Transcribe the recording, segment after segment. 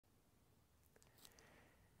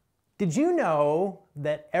Did you know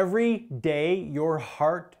that every day your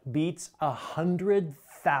heart beats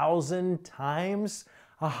 100,000 times?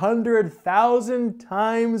 100,000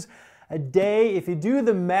 times a day. If you do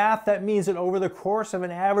the math, that means that over the course of an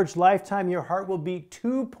average lifetime, your heart will beat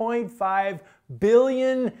 2.5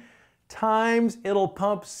 billion times. It'll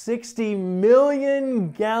pump 60 million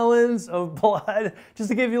gallons of blood. Just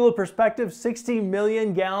to give you a little perspective, 60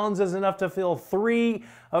 million gallons is enough to fill 3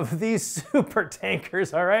 of these super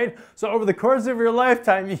tankers, all right? So over the course of your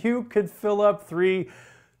lifetime, you could fill up 3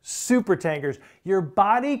 super tankers. Your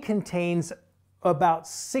body contains about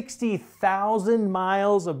 60,000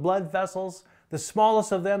 miles of blood vessels. The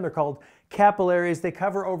smallest of them, they're called capillaries. They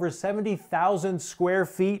cover over 70,000 square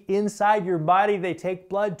feet. Inside your body, they take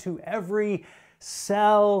blood to every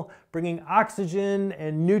cell, bringing oxygen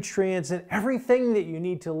and nutrients and everything that you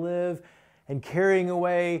need to live, and carrying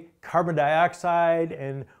away carbon dioxide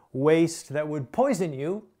and waste that would poison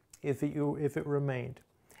you if it remained.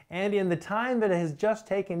 And in the time that it has just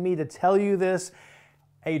taken me to tell you this,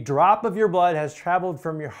 a drop of your blood has traveled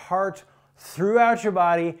from your heart throughout your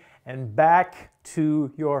body and back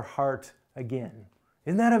to your heart again.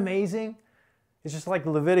 Isn't that amazing? It's just like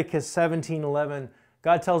Leviticus 17:11.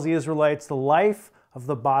 God tells the Israelites the life of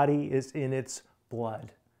the body is in its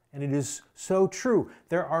blood. And it is so true.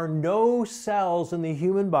 There are no cells in the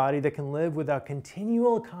human body that can live without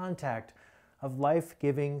continual contact of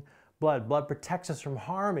life-giving blood. Blood protects us from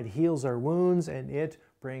harm, it heals our wounds, and it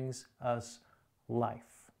brings us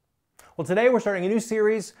life. Well, today we're starting a new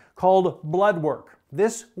series called Blood Work.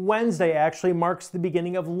 This Wednesday actually marks the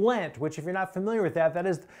beginning of Lent, which, if you're not familiar with that, that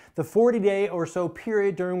is the 40-day or so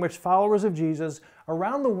period during which followers of Jesus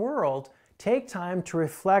around the world take time to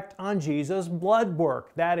reflect on Jesus' blood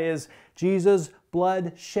work. That is, Jesus'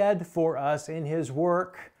 blood shed for us in his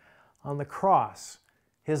work on the cross,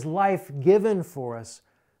 his life given for us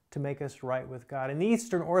to make us right with God. In the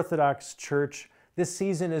Eastern Orthodox Church, this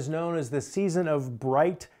season is known as the season of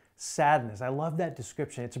bright sadness. I love that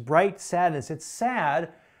description. It's bright sadness. It's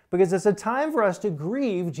sad because it's a time for us to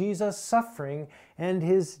grieve Jesus' suffering and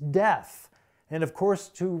his death. And of course,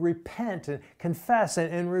 to repent and confess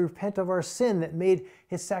and repent of our sin that made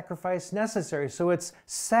his sacrifice necessary. So it's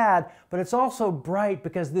sad, but it's also bright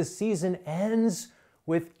because this season ends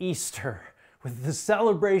with Easter, with the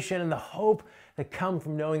celebration and the hope that come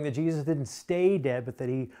from knowing that Jesus didn't stay dead, but that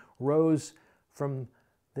he rose from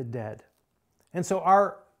the dead. And so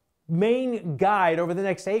our main guide over the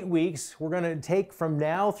next 8 weeks, we're going to take from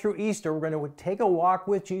now through Easter, we're going to take a walk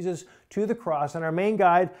with Jesus to the cross. And our main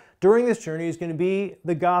guide during this journey is going to be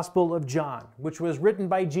the Gospel of John, which was written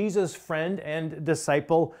by Jesus' friend and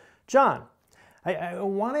disciple, John. I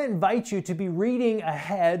want to invite you to be reading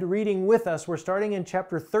ahead, reading with us. We're starting in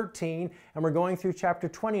chapter 13 and we're going through chapter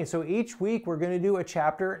 20. So each week we're going to do a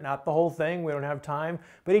chapter, not the whole thing, we don't have time,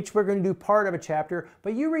 but each we're going to do part of a chapter.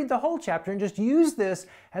 But you read the whole chapter and just use this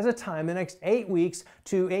as a time, the next 8 weeks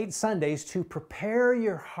to 8 Sundays, to prepare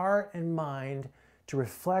your heart and mind to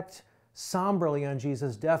reflect somberly on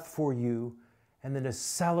Jesus' death for you, and then to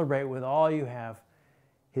celebrate with all you have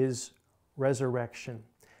his resurrection.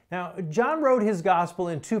 Now, John wrote his gospel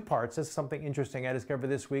in 2 parts. That's something interesting I discovered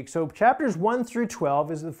this week. So chapters 1 through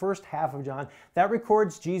 12 is the first half of John. That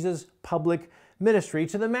records Jesus' public ministry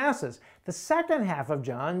to the masses. The second half of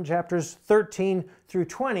John, chapters 13 through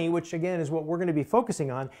 20, which again is what we're going to be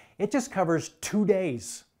focusing on, it just covers 2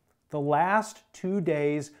 days. The last 2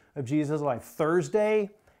 days of Jesus' life, Thursday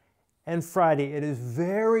and Friday. It is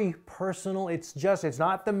very personal. It's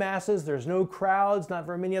not the masses. There's no crowds, not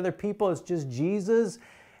very many other people. It's just Jesus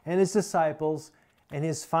and his disciples and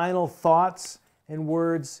his final thoughts and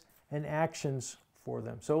words and actions for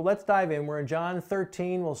them. So let's dive in. We're in John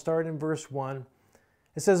 13. We'll start in verse 1.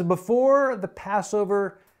 It says, before the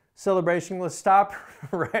Passover celebration, let's stop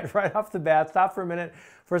right off the bat, stop for a minute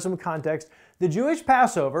for some context. The Jewish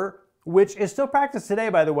Passover, which is still practiced today,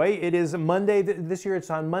 by the way, it is Monday, this year it's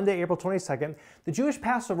on Monday, April 22nd. The Jewish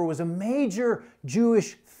Passover was a major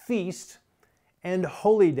Jewish feast and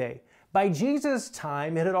holy day. By Jesus'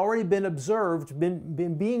 time, it had already been observed,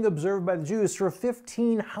 been being observed by the Jews for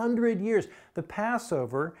 1,500 years. The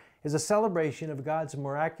Passover is a celebration of God's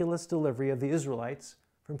miraculous delivery of the Israelites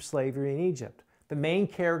from slavery in Egypt. The main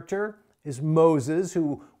character is Moses,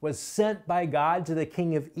 who was sent by God to the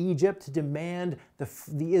king of Egypt to demand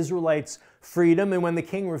the Israelites' freedom. And when the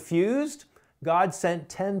king refused, God sent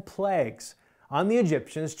 10 plagues on the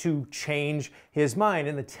Egyptians to change his mind.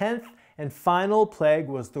 And the 10th and final plague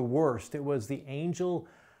was the worst. It was the angel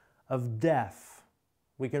of death.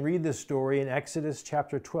 We can read this story in Exodus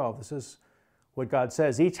chapter 12. This is what God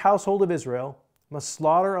says. Each household of Israel must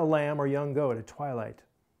slaughter a lamb or young goat at twilight.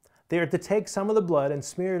 They are to take some of the blood and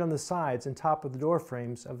smear it on the sides and top of the door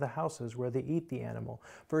frames of the houses where they eat the animal.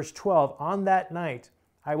 Verse 12, on that night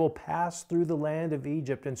I will pass through the land of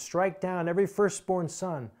Egypt and strike down every firstborn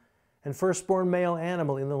son and firstborn male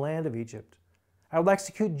animal in the land of Egypt. I will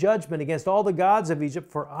execute judgment against all the gods of Egypt,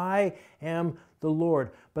 for I am the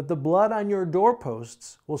Lord. But the blood on your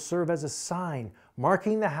doorposts will serve as a sign,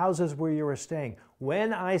 marking the houses where you are staying.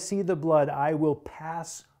 When I see the blood, I will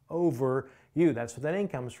pass over you. That's where that name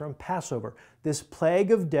comes from, Passover. This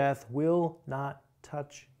plague of death will not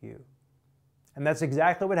touch you. And that's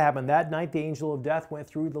exactly what happened. That night, the angel of death went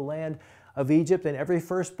through the land of Egypt, and every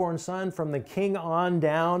firstborn son from the king on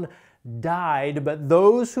down died. But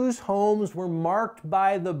those whose homes were marked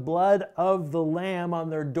by the blood of the Lamb on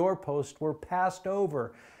their doorpost were passed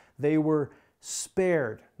over. They were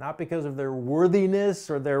spared, not because of their worthiness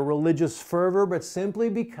or their religious fervor, but simply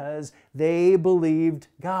because they believed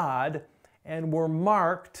God and were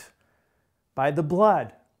marked by the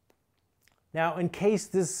blood. Now, in case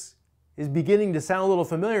this is beginning to sound a little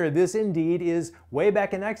familiar, this indeed is, way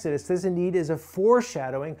back in Exodus, this indeed is a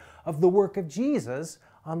foreshadowing of the work of Jesus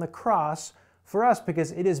on the cross for us,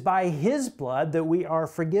 because it is by His blood that we are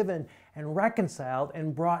forgiven and reconciled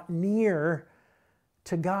and brought near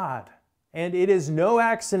to God. And it is no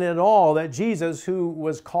accident at all that Jesus, who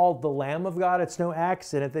was called the Lamb of God, it's no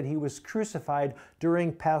accident that He was crucified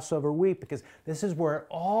during Passover week, because this is where it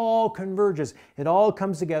all converges. It all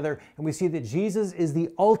comes together, and we see that Jesus is the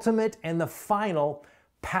ultimate and the final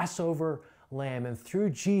Passover Lamb. And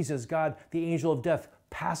through Jesus, God, the angel of death,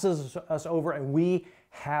 passes us over, and we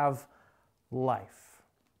have life.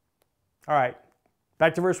 All right,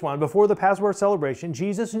 back to verse 1. Before the Passover celebration,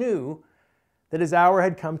 Jesus knew that His hour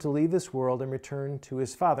had come to leave this world and return to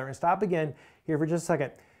His Father. And stop again here for just a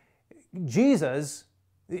second. Jesus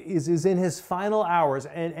is in His final hours,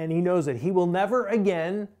 and He knows that He will never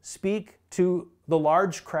again speak to the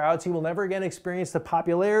large crowds. He will never again experience the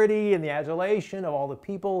popularity and the adulation of all the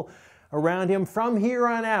people around Him. From here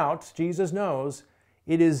on out, Jesus knows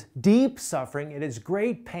it is deep suffering, it is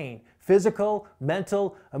great pain, physical,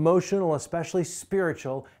 mental, emotional, especially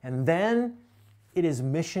spiritual, and then it is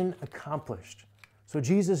mission accomplished. So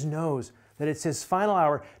Jesus knows that it's His final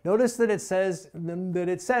hour. Notice that it says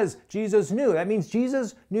Jesus knew. That means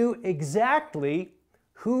Jesus knew exactly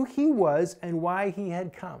who He was and why He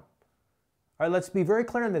had come. All right, let's be very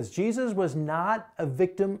clear on this. Jesus was not a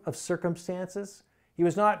victim of circumstances. He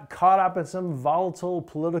was not caught up in some volatile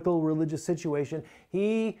political, religious situation.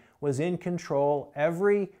 He was in control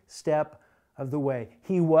every step of the way.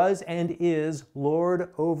 He was and is Lord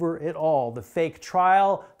over it all. The fake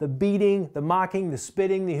trial, the beating, the mocking, the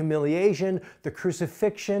spitting, the humiliation, the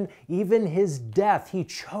crucifixion, even His death. He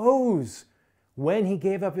chose when He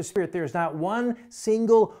gave up His spirit. There's not one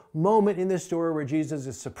single moment in this story where Jesus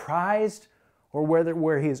is surprised or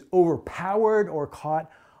where He is overpowered or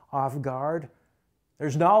caught off guard.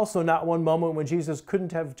 There's also not one moment when Jesus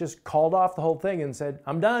couldn't have just called off the whole thing and said,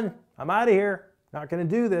 I'm done, I'm out of here, not going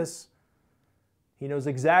to do this. He knows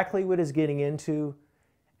exactly what He's getting into,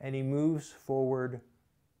 and He moves forward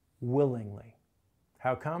willingly.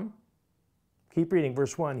 How come? Keep reading,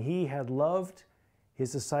 verse 1. He had loved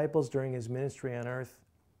His disciples during His ministry on earth,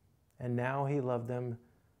 and now He loved them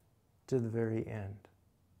to the very end.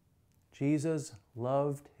 Jesus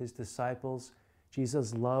loved His disciples.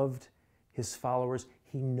 Jesus loved His followers.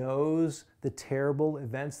 He knows the terrible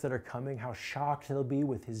events that are coming, how shocked they'll be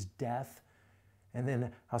with His death, and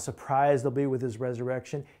then how surprised they'll be with His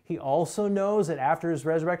resurrection. He also knows that after His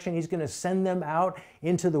resurrection, He's going to send them out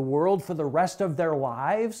into the world for the rest of their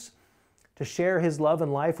lives to share His love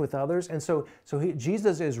and life with others. And so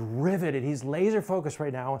Jesus is riveted. He's laser focused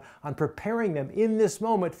right now on preparing them in this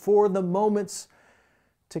moment for the moments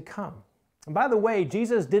to come. And by the way,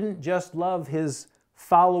 Jesus didn't just love His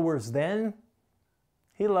followers then.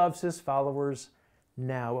 He loves His followers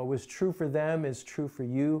now. What was true for them is true for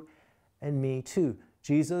you and me too.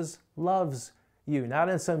 Jesus loves you. Not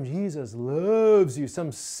in some Jesus loves you,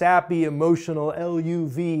 some sappy, emotional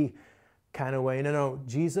LUV kind of way. No.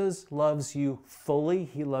 Jesus loves you fully.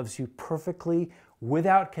 He loves you perfectly,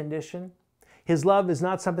 without condition. His love is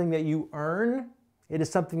not something that you earn. It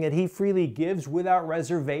is something that He freely gives without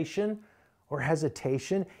reservation or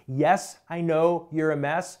hesitation. Yes, I know you're a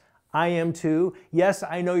mess. I am too. Yes,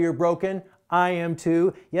 I know you're broken. I am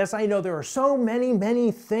too. Yes, I know there are so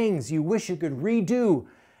many things you wish you could redo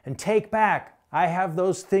and take back. I have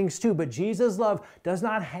those things too. But Jesus' love does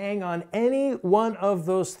not hang on any one of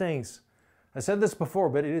those things. I said this before,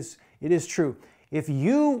 but it is true. If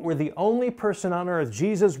you were the only person on earth,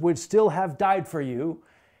 Jesus would still have died for you.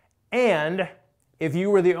 And if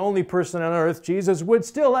you were the only person on earth, Jesus would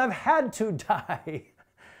still have had to die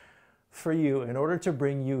for you in order to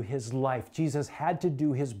bring you his life. Jesus had to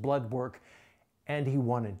do his blood work, and he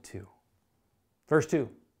wanted to. Verse 2,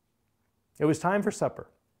 it was time for supper,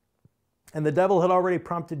 and the devil had already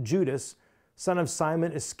prompted Judas, son of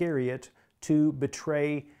Simon Iscariot, to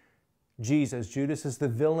betray Jesus. Judas is the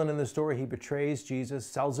villain in the story. He betrays Jesus,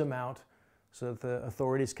 sells him out so that the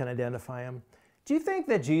authorities can identify him. Do you think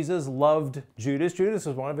that Jesus loved Judas? Judas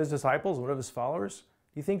was one of his disciples, one of his followers.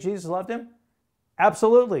 Do you think Jesus loved him?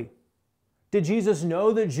 Absolutely. Did Jesus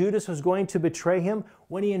know that Judas was going to betray him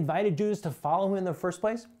when he invited Judas to follow him in the first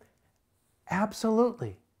place?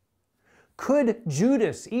 Absolutely. Could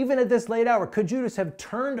Judas, even at this late hour, could Judas have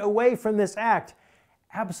turned away from this act?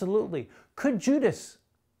 Absolutely. Could Judas,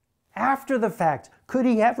 after the fact, could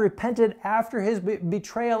he have repented after his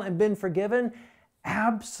betrayal and been forgiven?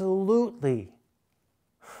 Absolutely.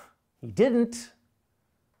 He didn't.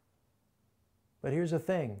 But here's the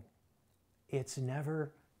thing. It's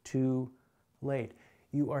never too late.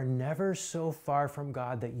 You are never so far from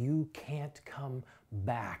God that you can't come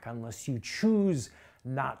back unless you choose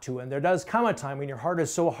not to. And there does come a time when your heart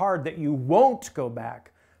is so hard that you won't go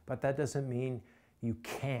back. But that doesn't mean you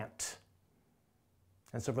can't.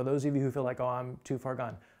 And so for those of you who feel like, oh, I'm too far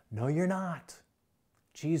gone. No, you're not.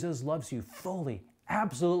 Jesus loves you fully,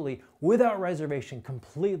 absolutely, without reservation,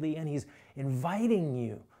 completely, and he's inviting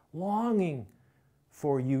you, longing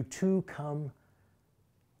for you to come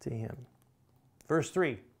to him. Verse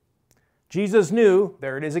 3, Jesus knew,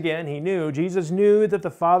 there it is again, he knew, Jesus knew that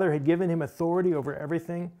the Father had given him authority over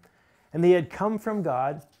everything, and they had come from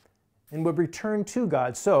God and would return to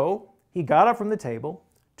God. So he got up from the table,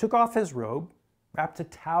 took off his robe, wrapped a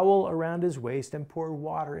towel around his waist, and poured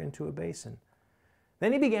water into a basin.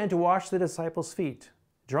 Then he began to wash the disciples' feet,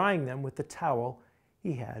 drying them with the towel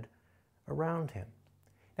he had around him.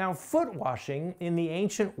 Now, foot washing in the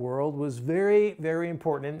ancient world was very, very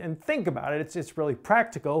important. And think about it, it's really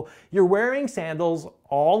practical. You're wearing sandals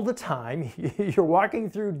all the time. You're walking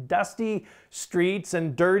through dusty streets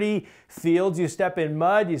and dirty fields. You step in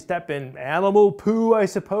mud, you step in animal poo, I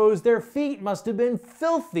suppose. Their feet must have been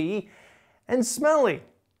filthy and smelly.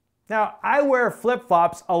 Now, I wear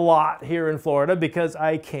flip-flops a lot here in Florida because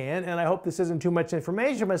I can, and I hope this isn't too much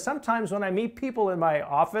information, but sometimes when I meet people in my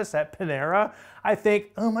office at Panera, I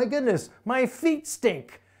think, oh my goodness, my feet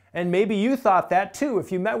stink. And maybe you thought that too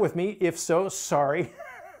if you met with me. If so, sorry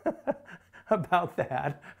about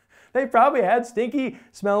that. They probably had stinky,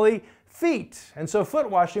 smelly feet. And so foot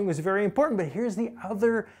washing was very important. But here's the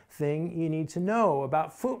other thing you need to know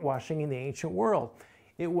about foot washing in the ancient world.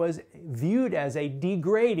 It was viewed as a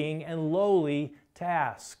degrading and lowly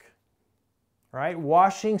task, right?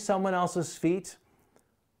 Washing someone else's feet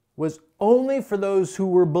was only for those who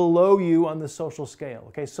were below you on the social scale,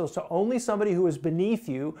 okay? So only somebody who was beneath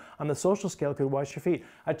you on the social scale could wash your feet.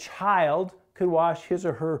 A child could wash his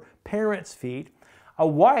or her parents' feet. A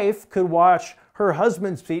wife could wash her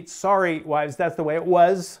husband's feet. Sorry, wives, that's the way it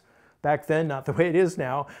was back then, not the way it is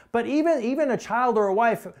now. But even a child or a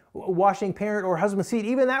wife washing parent or husband's feet,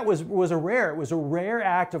 even that was a rare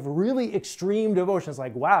act of really extreme devotion. It's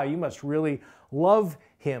like, wow, you must really love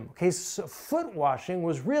him. Okay, so foot washing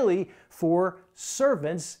was really for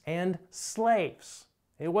servants and slaves.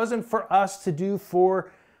 It wasn't for us to do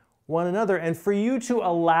for one another. And for you to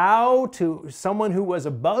allow to someone who was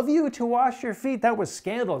above you to wash your feet, that was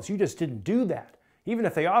scandalous. You just didn't do that. Even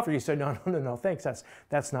if they offered, you said, no, thanks,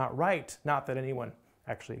 that's not right. Not that anyone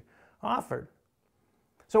actually offered.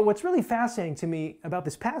 So what's really fascinating to me about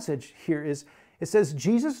this passage here is it says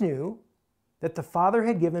Jesus knew that the Father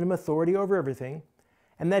had given him authority over everything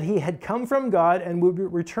and that he had come from God and would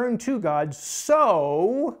return to God,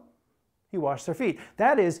 so he washed their feet.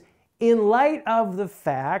 That is, in light of the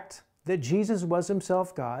fact that Jesus was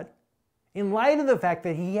himself God, in light of the fact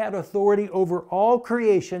that he had authority over all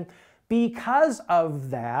creation, because of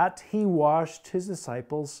that, he washed his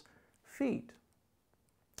disciples' feet.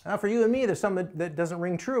 Now, for you and me, there's something that doesn't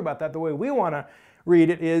ring true about that. The way we want to read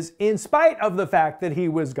it is, in spite of the fact that he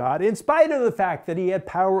was God, in spite of the fact that he had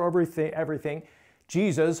power over everything,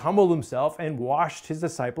 Jesus humbled himself and washed his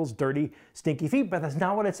disciples' dirty, stinky feet. But that's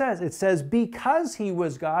not what it says. It says because he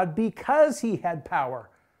was God, because he had power,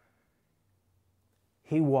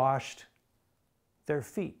 he washed their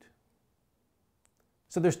feet.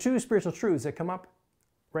 So there's two spiritual truths that come up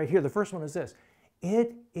right here. The first one is this.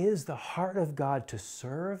 It is the heart of God to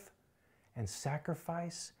serve and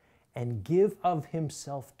sacrifice and give of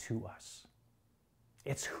himself to us.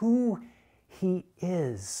 It's who he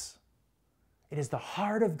is. It is the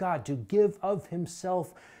heart of God to give of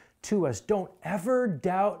himself to us. Don't ever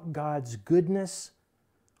doubt God's goodness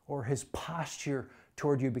or his posture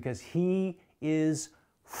toward you, because he is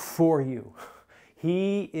for you.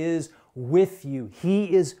 He is with you.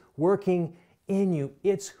 He is working in you.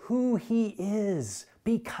 It's who he is.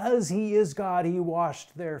 Because he is God, he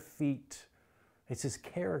washed their feet. It's his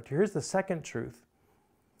character. Here's the second truth.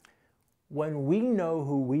 When we know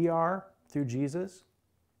who we are through Jesus,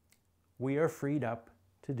 we are freed up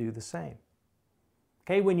to do the same.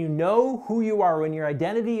 Okay, when you know who you are, when your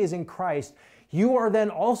identity is in Christ, you are then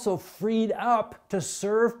also freed up to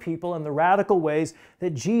serve people in the radical ways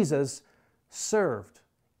that Jesus served.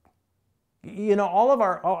 You know, all of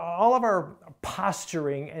our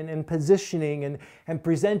posturing and positioning and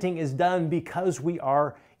presenting is done because we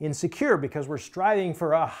are insecure, because we're striving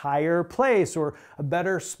for a higher place or a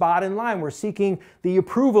better spot in line. We're seeking the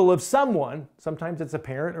approval of someone. Sometimes it's a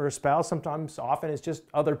parent or a spouse. Sometimes, often it's just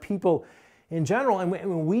other people in general. And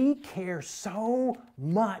when we care so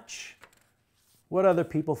much what other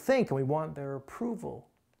people think, and we want their approval.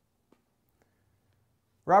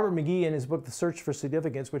 Robert McGee, in his book, The Search for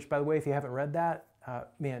Significance, which, by the way, if you haven't read that,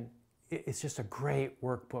 man, it's just a great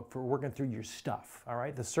workbook for working through your stuff, all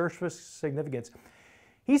right? The Search for Significance.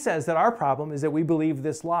 He says that our problem is that we believe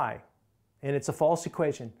this lie, and it's a false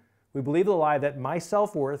equation. We believe the lie that my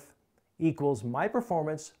self-worth equals my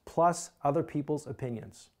performance plus other people's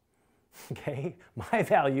opinions. Okay? My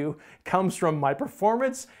value comes from my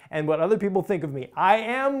performance and what other people think of me. I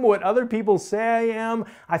am what other people say I am.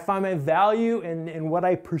 I find my value in what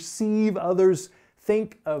I perceive others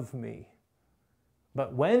think of me.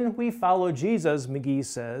 But when we follow Jesus, McGee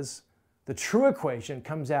says, the true equation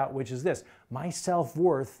comes out, which is this: my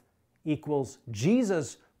self-worth equals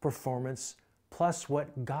Jesus' performance plus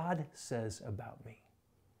what God says about me.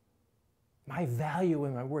 My value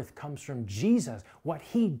and my worth comes from Jesus, what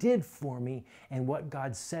he did for me, and what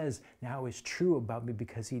God says now is true about me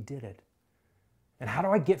because he did it. And how do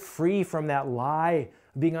I get free from that lie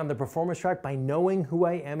of being on the performance track? By knowing who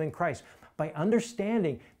I am in Christ. By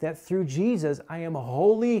understanding that through Jesus, I am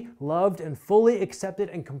wholly loved and fully accepted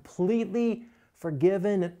and completely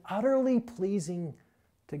forgiven and utterly pleasing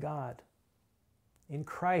to God. In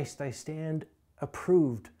Christ, I stand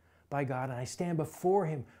approved by God, and I stand before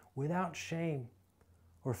him without shame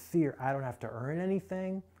or fear. I don't have to earn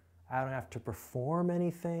anything. I don't have to perform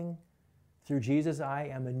anything. Through Jesus, I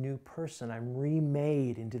am a new person. I'm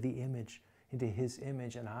remade into his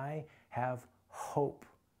image, and I have hope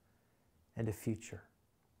and a future.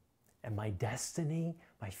 And my destiny,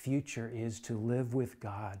 my future, is to live with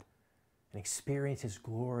God and experience his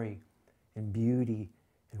glory and beauty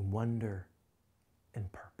and wonder and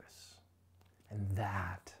purpose. And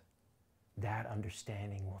that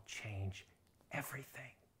understanding will change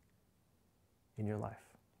everything in your life.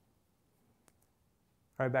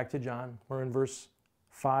 All right, back to John. We're in verse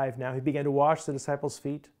 5 now. He began to wash the disciples'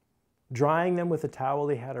 feet, drying them with the towel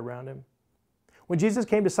he had around him. When Jesus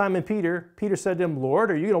came to Simon Peter, Peter said to him,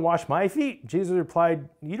 "Lord, are you going to wash my feet?" Jesus replied,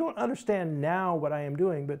 "You don't understand now what I am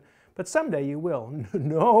doing, but someday you will."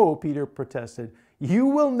 "No," Peter protested. "You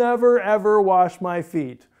will never, ever wash my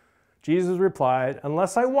feet." Jesus replied,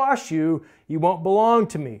 "Unless I wash you, you won't belong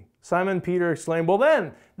to me." Simon Peter exclaimed, "Well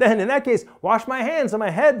then, in that case, wash my hands and my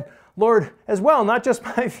head, Lord, as well, not just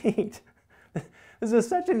my feet." This is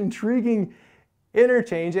such an intriguing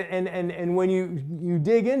interchange, and when you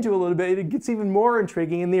dig into it a little bit, it gets even more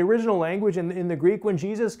intriguing. In the original language, in the Greek, when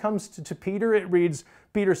Jesus comes to Peter, it reads,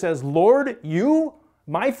 Peter says, "Lord, you,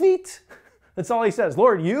 my feet?" That's all he says.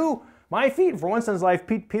 "Lord, you, my feet." For once in his life,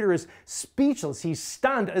 Peter is speechless. He's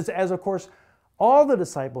stunned, as of course all the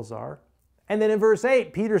disciples are. And then in verse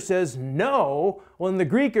 8, Peter says, "No." Well, in the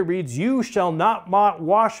Greek it reads, "You shall not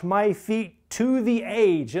wash my feet to the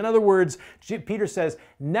age." In other words, Peter says,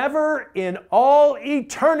 never in all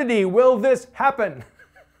eternity will this happen.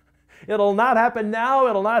 It'll not happen now.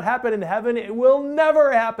 It'll not happen in heaven. It will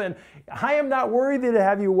never happen. I am not worthy to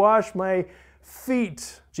have you wash my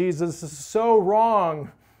feet. Jesus is so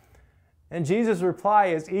wrong. And Jesus' reply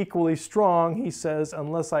is equally strong. He says,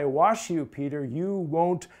 "Unless I wash you, Peter, you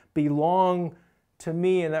won't belong to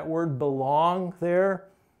me." And that word "belong" there,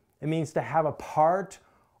 it means to have a part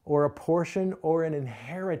or a portion or an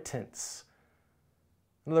inheritance.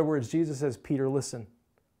 In other words, Jesus says, "Peter, listen,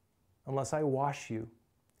 unless I wash you,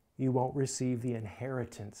 you won't receive the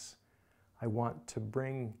inheritance I want to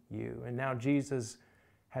bring you." And now Jesus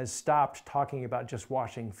has stopped talking about just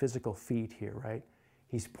washing physical feet here, right?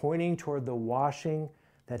 He's pointing toward the washing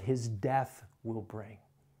that his death will bring.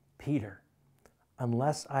 Peter,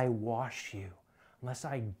 unless I wash you, unless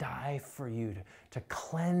I die for you to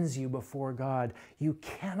cleanse you before God, you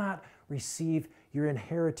cannot receive your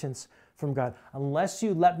inheritance from God. Unless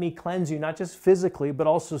you let me cleanse you, not just physically, but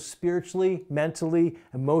also spiritually, mentally,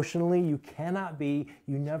 emotionally, you cannot be,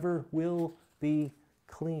 you never will be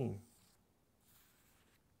clean.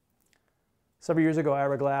 Several years ago,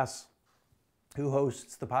 Ira Glass, who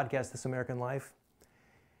hosts the podcast This American Life,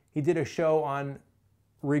 he did a show on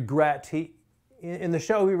regret. In the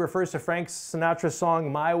show, he refers to Frank Sinatra's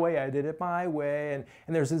song, My Way, I Did It My Way.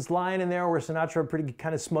 And there's this line in there where Sinatra pretty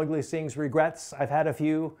kind of smugly sings, regrets, I've had a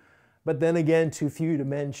few, but then again, too few to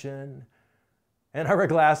mention. And Ira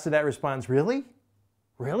Glass to that responds, really?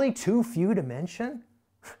 Really? Too few to mention?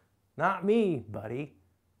 Not me, buddy.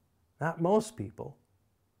 Not most people.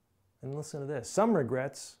 And listen to this. Some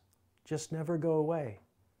regrets just never go away.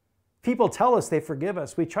 People tell us they forgive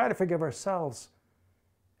us. We try to forgive ourselves.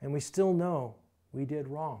 And we still know we did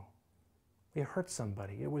wrong. We hurt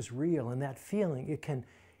somebody. It was real. And that feeling, it can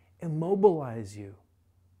immobilize you.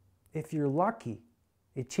 If you're lucky,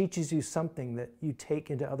 it teaches you something that you take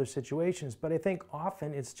into other situations. But I think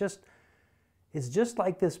often it's just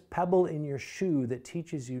like this pebble in your shoe that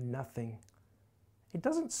teaches you nothing. It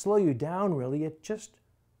doesn't slow you down, really. It just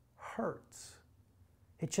hurts.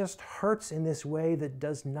 It just hurts in this way that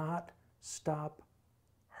does not stop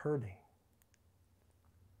hurting.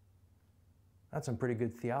 That's some pretty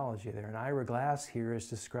good theology there. And Ira Glass here is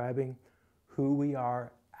describing who we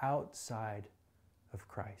are outside of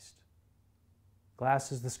Christ.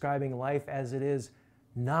 Glass is describing life as it is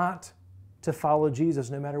not to follow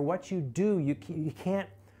Jesus. No matter what you do, you can't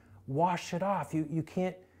wash it off. You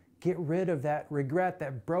can't get rid of that regret,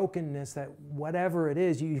 that brokenness, that whatever it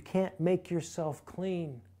is. You can't make yourself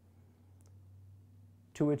clean.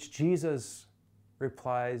 To which Jesus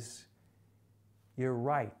replies, you're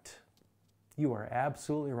right. You are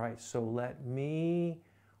absolutely right. So let me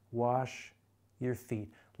wash your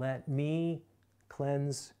feet. Let me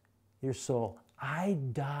cleanse your soul. I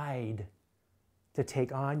died to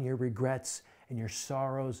take on your regrets and your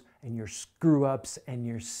sorrows and your screw-ups and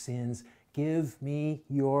your sins. Give me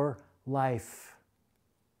your life,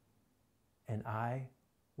 and I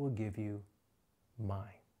will give you mine.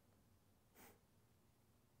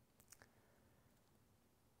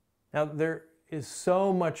 Now, there is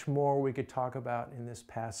so much more we could talk about in this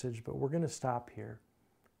passage, but we're going to stop here.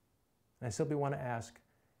 And I simply want to ask,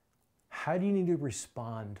 how do you need to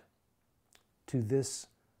respond to this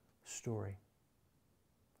story?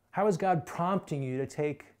 How is God prompting you to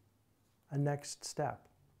take a next step?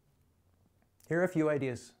 Here are a few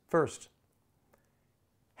ideas. First,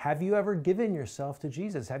 have you ever given yourself to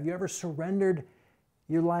Jesus? Have you ever surrendered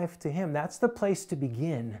your life to Him? That's the place to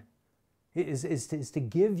begin, is to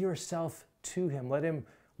give yourself to Him. Let Him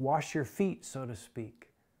wash your feet, so to speak,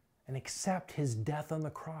 and accept His death on the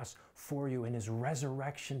cross for you and His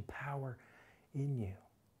resurrection power in you.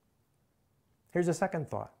 Here's a second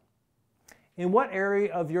thought. In what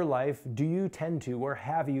area of your life do you tend to, or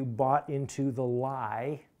have you bought into the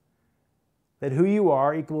lie that who you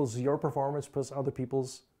are equals your performance plus other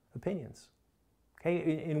people's opinions?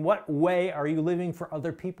 Okay, in what way are you living for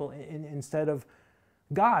other people instead of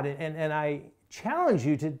God? And I challenge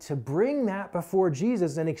you to bring that before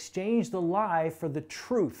Jesus and exchange the lie for the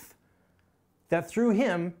truth, that through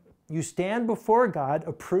Him you stand before God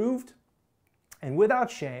approved and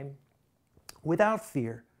without shame, without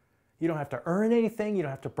fear. You don't have to earn anything. You don't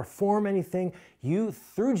have to perform anything.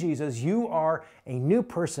 Through Jesus, you are a new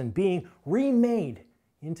person being remade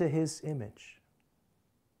into His image.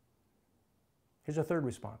 Here's a third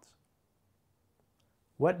response.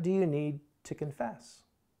 What do you need to confess?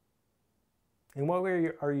 In what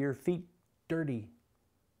way are your feet dirty?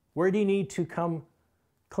 Where do you need to come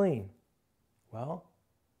clean? Well,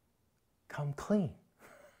 come clean.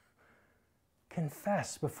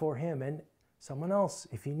 Confess before Him and someone else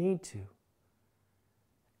if you need to.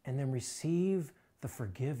 And then receive the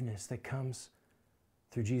forgiveness that comes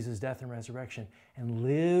through Jesus' death and resurrection and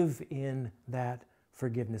live in that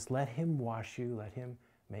forgiveness. Let Him wash you. Let Him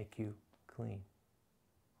make you clean.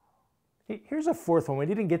 Here's a fourth one. We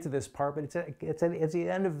didn't get to this part, but it's at the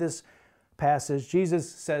end of this passage. Jesus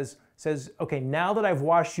says, okay, now that I've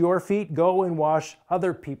washed your feet, go and wash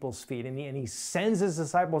other people's feet. And he sends His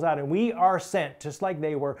disciples out. And we are sent, just like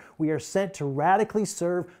they were, we are sent to radically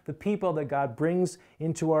serve the people that God brings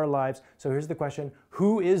into our lives. So here's the question.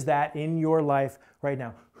 Who is that in your life right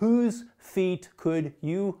now? Whose feet could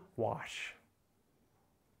you wash?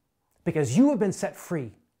 Because you have been set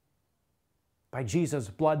free by Jesus'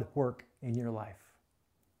 blood work in your life.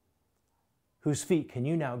 Whose feet can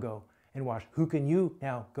you now go and wash? Who can you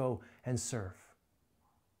now go and serve?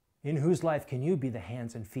 In whose life can you be the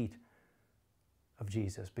hands and feet of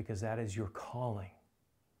Jesus? Because that is your calling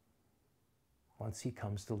once he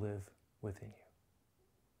comes to live within you.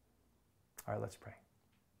 All right, let's pray.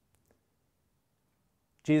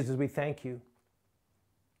 Jesus, we thank you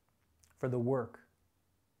for the work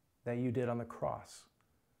that you did on the cross.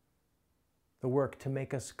 The work to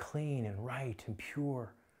make us clean and right and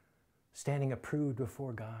pure, standing approved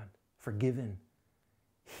before God, forgiven,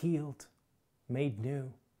 healed, made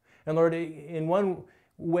new. And Lord, in one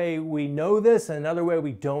way we know this, and another way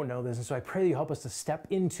we don't know this. And so I pray that you help us to step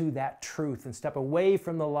into that truth and step away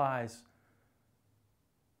from the lies.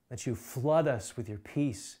 That you flood us with your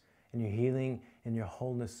peace and your healing and your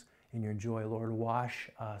wholeness and your joy. Lord, wash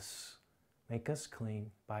us, make us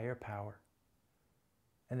clean by your power,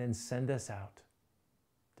 and then send us out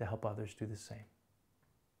to help others do the same.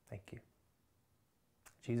 Thank you.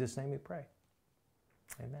 In Jesus' name we pray.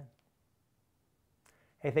 Amen.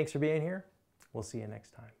 Hey, thanks for being here. We'll see you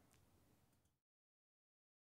next time.